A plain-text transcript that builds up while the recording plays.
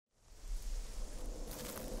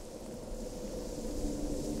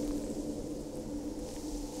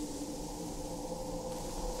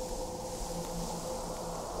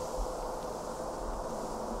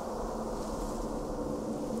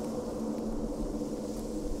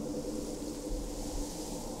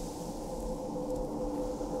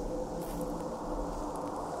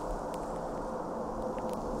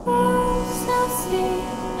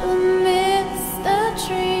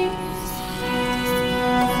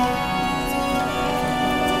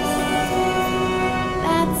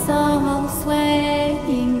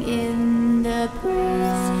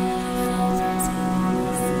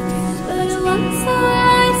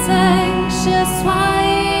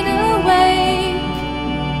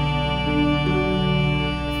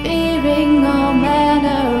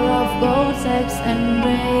and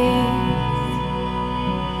raised.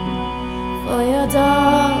 For your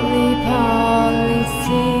dolly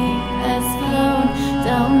policy has flown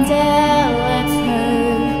down there, let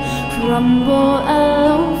her crumble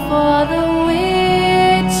alone for the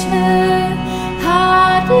witcher,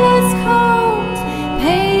 heartless, cold,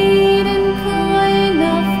 paid in coin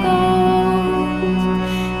of gold.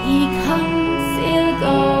 He comes, he'll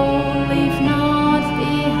go, leave naught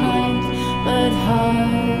behind but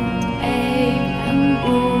heartache and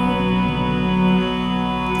woe.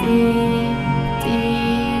 Deep,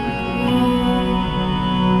 deep woe.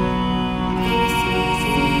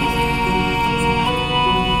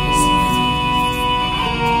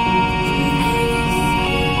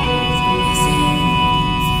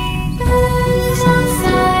 Bells are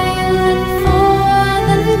silent for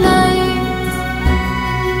the night,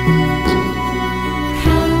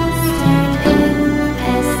 casted in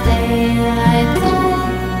as daylight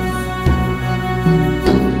dies.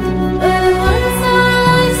 But once I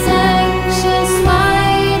was anxious,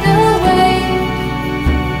 wide awake,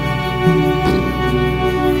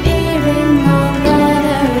 fearing no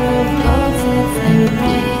letter of motives and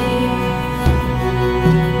rain.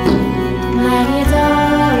 My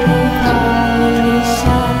dolly, Polly,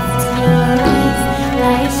 shut your eyes,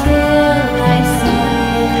 lie still, lie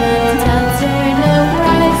silent, utter no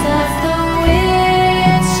cries as the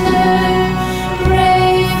witcher,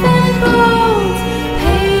 brave and bold,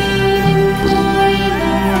 paid in coin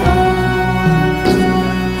of gold.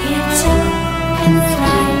 You choke and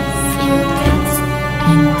slice, you cut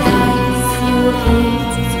and dice, you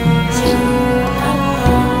hate, you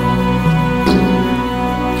abhor,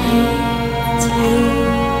 hate you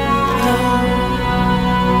go.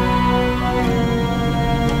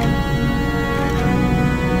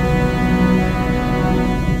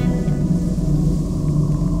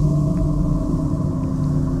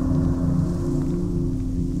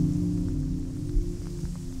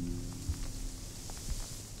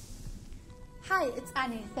 Hi, it's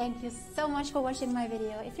Annie. Thank you so much for watching my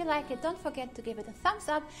video. If you like it, don't forget to give it a thumbs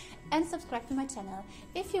up and subscribe to my channel.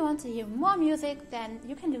 If you want to hear more music, then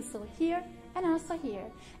you can do so here and also here.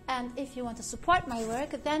 And if you want to support my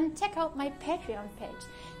work, then check out my Patreon page.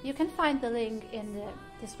 You can find the link in the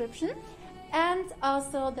description and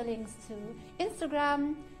also the links to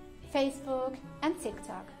Instagram, Facebook and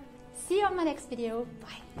TikTok. See you on my next video.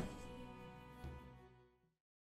 Bye.